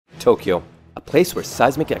Tokyo, a place where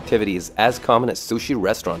seismic activity is as common as sushi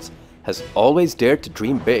restaurants, has always dared to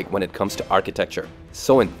dream big when it comes to architecture.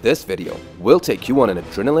 So in this video, we'll take you on an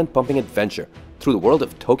adrenaline-pumping adventure through the world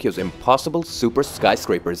of Tokyo's impossible super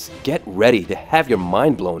skyscrapers. Get ready to have your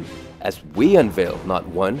mind blown as we unveil not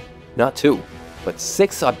one, not two, but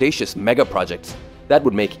 6 audacious mega projects that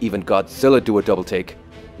would make even Godzilla do a double take.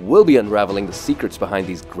 We'll be unraveling the secrets behind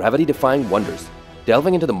these gravity-defying wonders,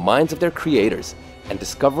 delving into the minds of their creators, and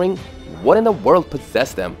discovering what in the world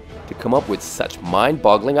possessed them to come up with such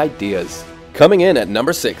mind-boggling ideas. Coming in at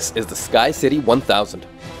number 6 is the Sky City 1000.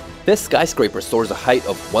 This skyscraper soars a height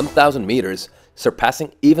of 1,000 meters,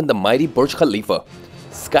 surpassing even the mighty Burj Khalifa.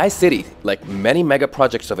 Sky City, like many mega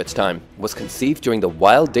projects of its time, was conceived during the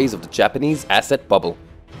wild days of the Japanese asset bubble.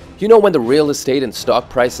 You know, when the real estate and stock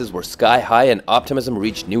prices were sky high and optimism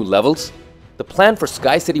reached new levels? The plan for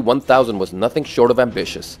Sky City 1000 was nothing short of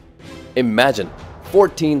ambitious. Imagine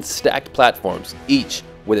 14 stacked platforms, each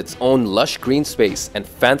with its own lush green space and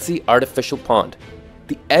fancy artificial pond.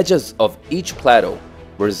 The edges of each plateau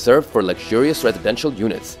were reserved for luxurious residential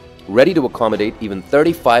units, ready to accommodate even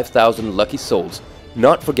 35,000 lucky souls,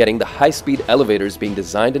 not forgetting the high-speed elevators being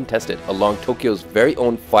designed and tested along Tokyo's very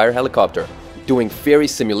own fire helicopter, doing fairy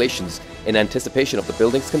simulations in anticipation of the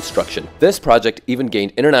building's construction. This project even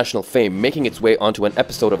gained international fame, making its way onto an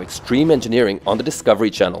episode of Extreme Engineering on the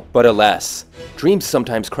Discovery Channel. But alas, dreams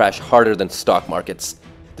sometimes crash harder than stock markets.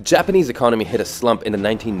 The Japanese economy hit a slump in the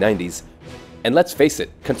 1990s, and let's face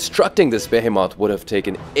it, constructing this behemoth would have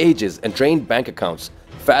taken ages and drained bank accounts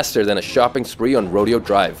faster than a shopping spree on Rodeo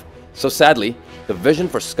Drive. So sadly, the vision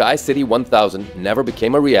for Sky City 1000 never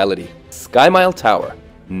became a reality. SkyMile Tower,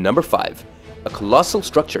 number 5. A colossal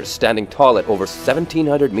structure standing tall at over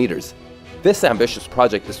 1,700 meters. This ambitious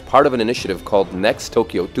project is part of an initiative called Next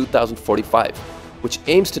Tokyo 2045, which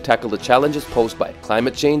aims to tackle the challenges posed by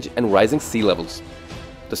climate change and rising sea levels.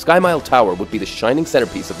 The SkyMile Tower would be the shining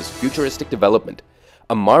centerpiece of this futuristic development,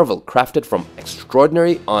 a marvel crafted from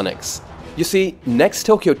extraordinary onyx. You see, Next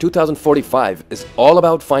Tokyo 2045 is all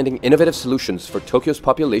about finding innovative solutions for Tokyo's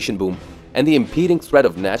population boom and the impeding threat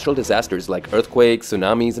of natural disasters like earthquakes,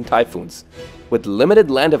 tsunamis, and typhoons. With limited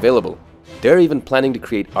land available, they're even planning to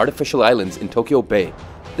create artificial islands in Tokyo Bay.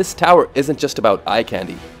 This tower isn't just about eye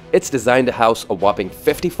candy. It's designed to house a whopping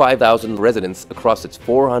 55,000 residents across its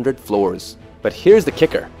 400 floors. But here's the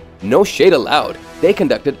kicker. No shade allowed. They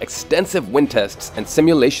conducted extensive wind tests and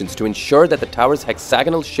simulations to ensure that the tower's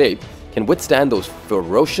hexagonal shape can withstand those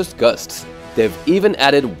ferocious gusts. They've even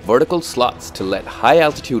added vertical slots to let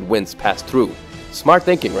high-altitude winds pass through. Smart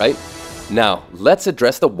thinking, right? Now, let's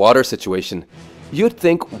address the water situation. You'd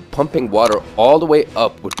think pumping water all the way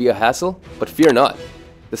up would be a hassle, but fear not.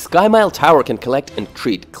 The SkyMile Tower can collect and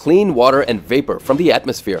treat clean water and vapor from the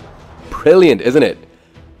atmosphere. Brilliant, isn't it?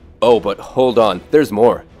 Oh, but hold on, there's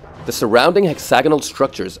more. The surrounding hexagonal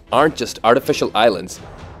structures aren't just artificial islands,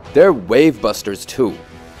 they're wave busters too.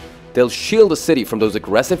 They'll shield the city from those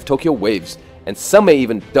aggressive Tokyo waves, and some may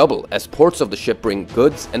even double as ports of the ship bring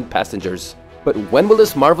goods and passengers. But when will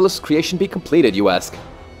this marvelous creation be completed, you ask?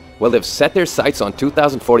 Well, they've set their sights on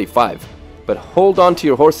 2045, but hold on to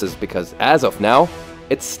your horses because as of now,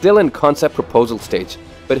 it's still in concept proposal stage.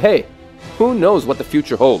 But hey, who knows what the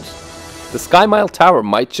future holds? The SkyMile Tower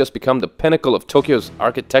might just become the pinnacle of Tokyo's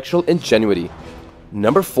architectural ingenuity.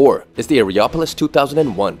 Number 4 is the Areopolis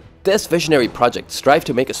 2001. This visionary project strived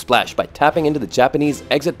to make a splash by tapping into the Japanese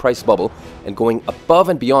exit price bubble and going above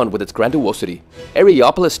and beyond with its grandiosity.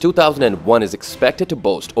 Areopolis 2001 is expected to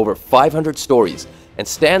boast over 500 stories and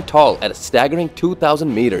stand tall at a staggering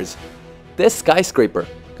 2,000 meters. This skyscraper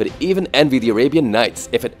could even envy the Arabian Nights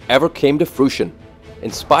if it ever came to fruition.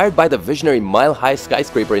 Inspired by the visionary mile-high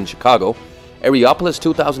skyscraper in Chicago, Areopolis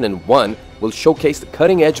 2001 will showcase the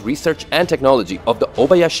cutting-edge research and technology of the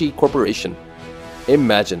Obayashi Corporation.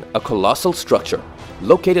 Imagine a colossal structure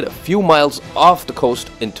located a few miles off the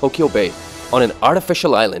coast in Tokyo Bay on an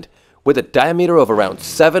artificial island with a diameter of around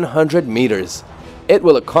 700 meters. It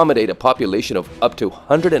will accommodate a population of up to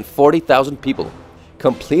 140,000 people.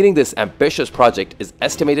 Completing this ambitious project is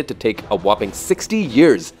estimated to take a whopping 60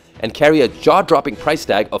 years and carry a jaw-dropping price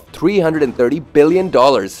tag of $330 billion.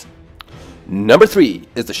 Number 3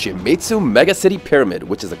 is the Shimizu Mega City Pyramid,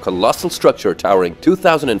 which is a colossal structure towering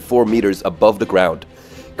 2,004 meters above the ground,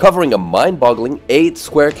 covering a mind-boggling 8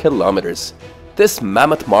 square kilometers. This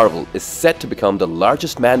mammoth marvel is set to become the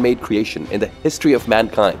largest man-made creation in the history of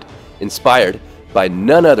mankind, inspired by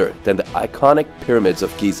none other than the iconic pyramids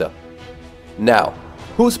of Giza. Now,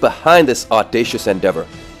 who's behind this audacious endeavor?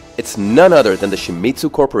 It's none other than the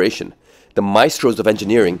Shimizu Corporation, the maestros of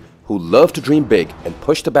engineering who love to dream big and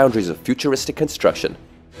push the boundaries of futuristic construction.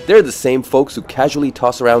 They're the same folks who casually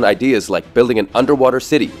toss around ideas like building an underwater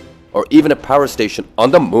city or even a power station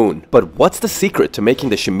on the moon. But what's the secret to making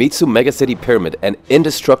the Shimizu Mega City Pyramid an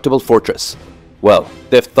indestructible fortress? Well,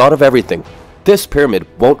 they've thought of everything. This pyramid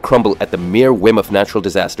won't crumble at the mere whim of natural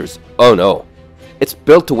disasters. Oh no. It's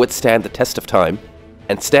built to withstand the test of time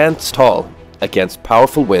and stands tall against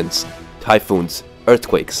powerful winds, typhoons,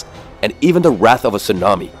 earthquakes, and even the wrath of a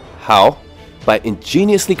tsunami. How? By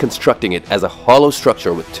ingeniously constructing it as a hollow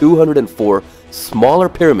structure with 204 smaller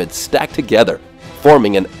pyramids stacked together,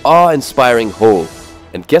 forming an awe-inspiring whole.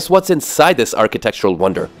 And guess what's inside this architectural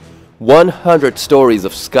wonder? 100 stories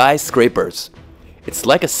of skyscrapers. It's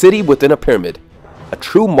like a city within a pyramid, a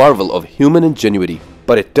true marvel of human ingenuity.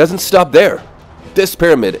 But it doesn't stop there. This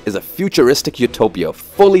pyramid is a futuristic utopia,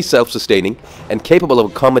 fully self-sustaining and capable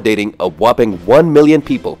of accommodating a whopping 1 million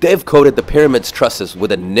people. They've coated the pyramid's trusses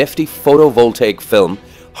with a nifty photovoltaic film,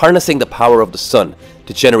 harnessing the power of the sun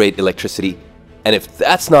to generate electricity. And if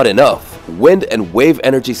that's not enough, wind and wave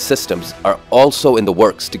energy systems are also in the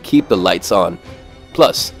works to keep the lights on.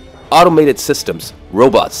 Plus, automated systems,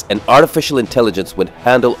 robots, and artificial intelligence would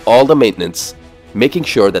handle all the maintenance, making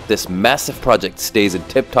sure that this massive project stays in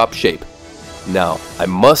tip-top shape. Now, I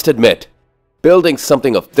must admit, building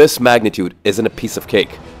something of this magnitude isn't a piece of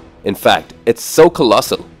cake. In fact, it's so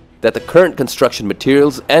colossal that the current construction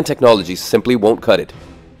materials and technologies simply won't cut it.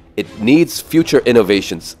 It needs future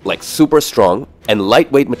innovations like super strong and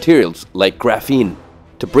lightweight materials like graphene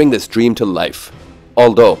to bring this dream to life.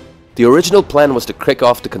 Although, the original plan was to kick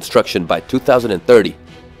off the construction by 2030,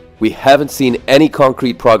 we haven't seen any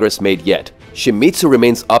concrete progress made yet. Shimizu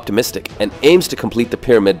remains optimistic and aims to complete the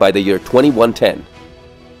pyramid by the year 2110.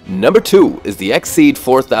 Number 2 is the Exceed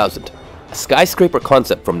 4000, a skyscraper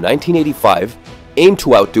concept from 1985 aimed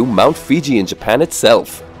to outdo Mount Fuji in Japan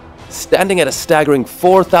itself. Standing at a staggering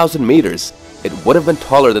 4,000 meters, it would have been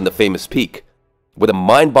taller than the famous peak. With a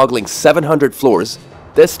mind-boggling 700 floors,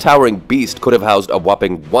 this towering beast could have housed a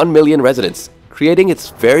whopping 1 million residents, creating its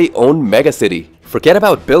very own megacity. Forget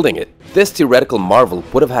about building it. This theoretical marvel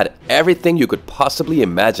would have had everything you could possibly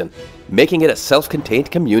imagine, making it a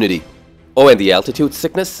self-contained community. Oh, and the altitude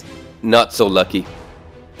sickness? Not so lucky.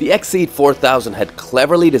 The Exceed 4000 had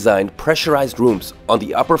cleverly designed pressurized rooms on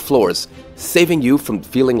the upper floors, saving you from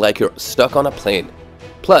feeling like you're stuck on a plane.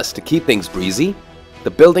 Plus, to keep things breezy,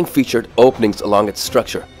 the building featured openings along its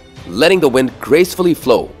structure, letting the wind gracefully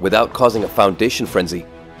flow without causing a foundation frenzy.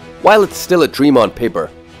 While it's still a dream on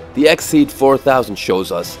paper, the Exceed 4000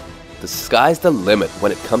 shows us the sky's the limit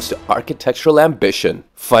when it comes to architectural ambition.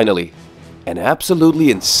 Finally, an absolutely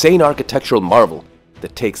insane architectural marvel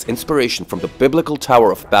that takes inspiration from the biblical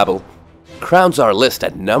Tower of Babel crowns our list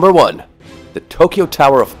at number 1, the Tokyo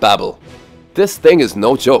Tower of Babel. This thing is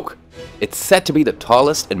no joke. It's set to be the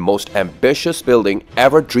tallest and most ambitious building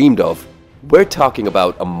ever dreamed of. We're talking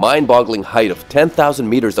about a mind-boggling height of 10,000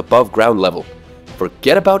 meters above ground level.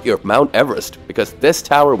 Forget about your Mount Everest, because this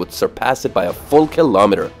tower would surpass it by a full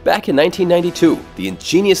kilometer. Back in 1992, the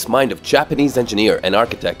ingenious mind of Japanese engineer and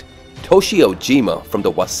architect Toshio Ojima from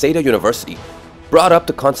the Waseda University brought up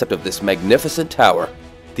the concept of this magnificent tower.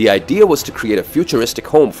 The idea was to create a futuristic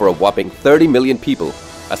home for a whopping 30 million people,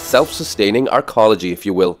 a self-sustaining arcology, if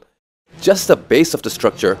you will. Just the base of the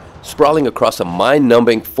structure, sprawling across a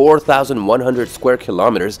mind-numbing 4,100 square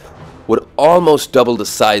kilometers, would almost double the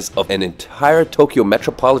size of an entire Tokyo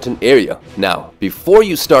metropolitan area. Now, before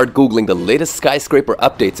you start Googling the latest skyscraper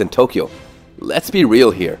updates in Tokyo, let's be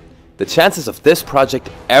real here. The chances of this project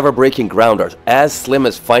ever breaking ground are as slim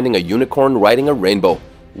as finding a unicorn riding a rainbow.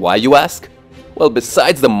 Why, you ask? Well,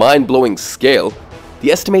 besides the mind-blowing scale,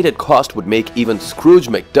 the estimated cost would make even Scrooge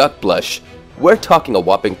McDuck blush. We're talking a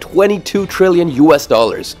whopping 22 trillion US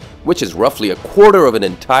dollars, which is roughly a quarter of an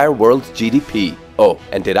entire world's GDP. Oh,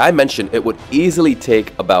 and did I mention it would easily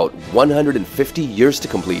take about 150 years to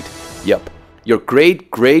complete? Yup, your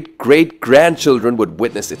great-great-great-grandchildren would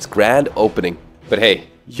witness its grand opening. But hey,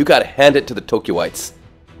 you gotta hand it to the Tokyoites.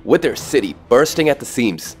 With their city bursting at the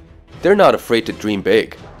seams, they're not afraid to dream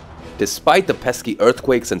big. Despite the pesky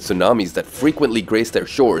earthquakes and tsunamis that frequently grace their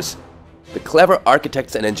shores, the clever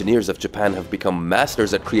architects and engineers of Japan have become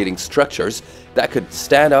masters at creating structures that could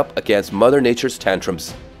stand up against Mother Nature's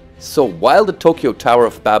tantrums. So while the Tokyo Tower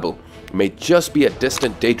of Babel may just be a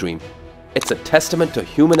distant daydream, it's a testament to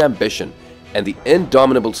human ambition and the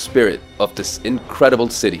indomitable spirit of this incredible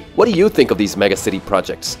city. What do you think of these megacity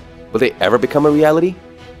projects? Will they ever become a reality?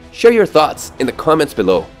 Share your thoughts in the comments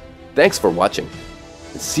below. Thanks for watching,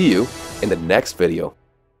 and see you in the next video.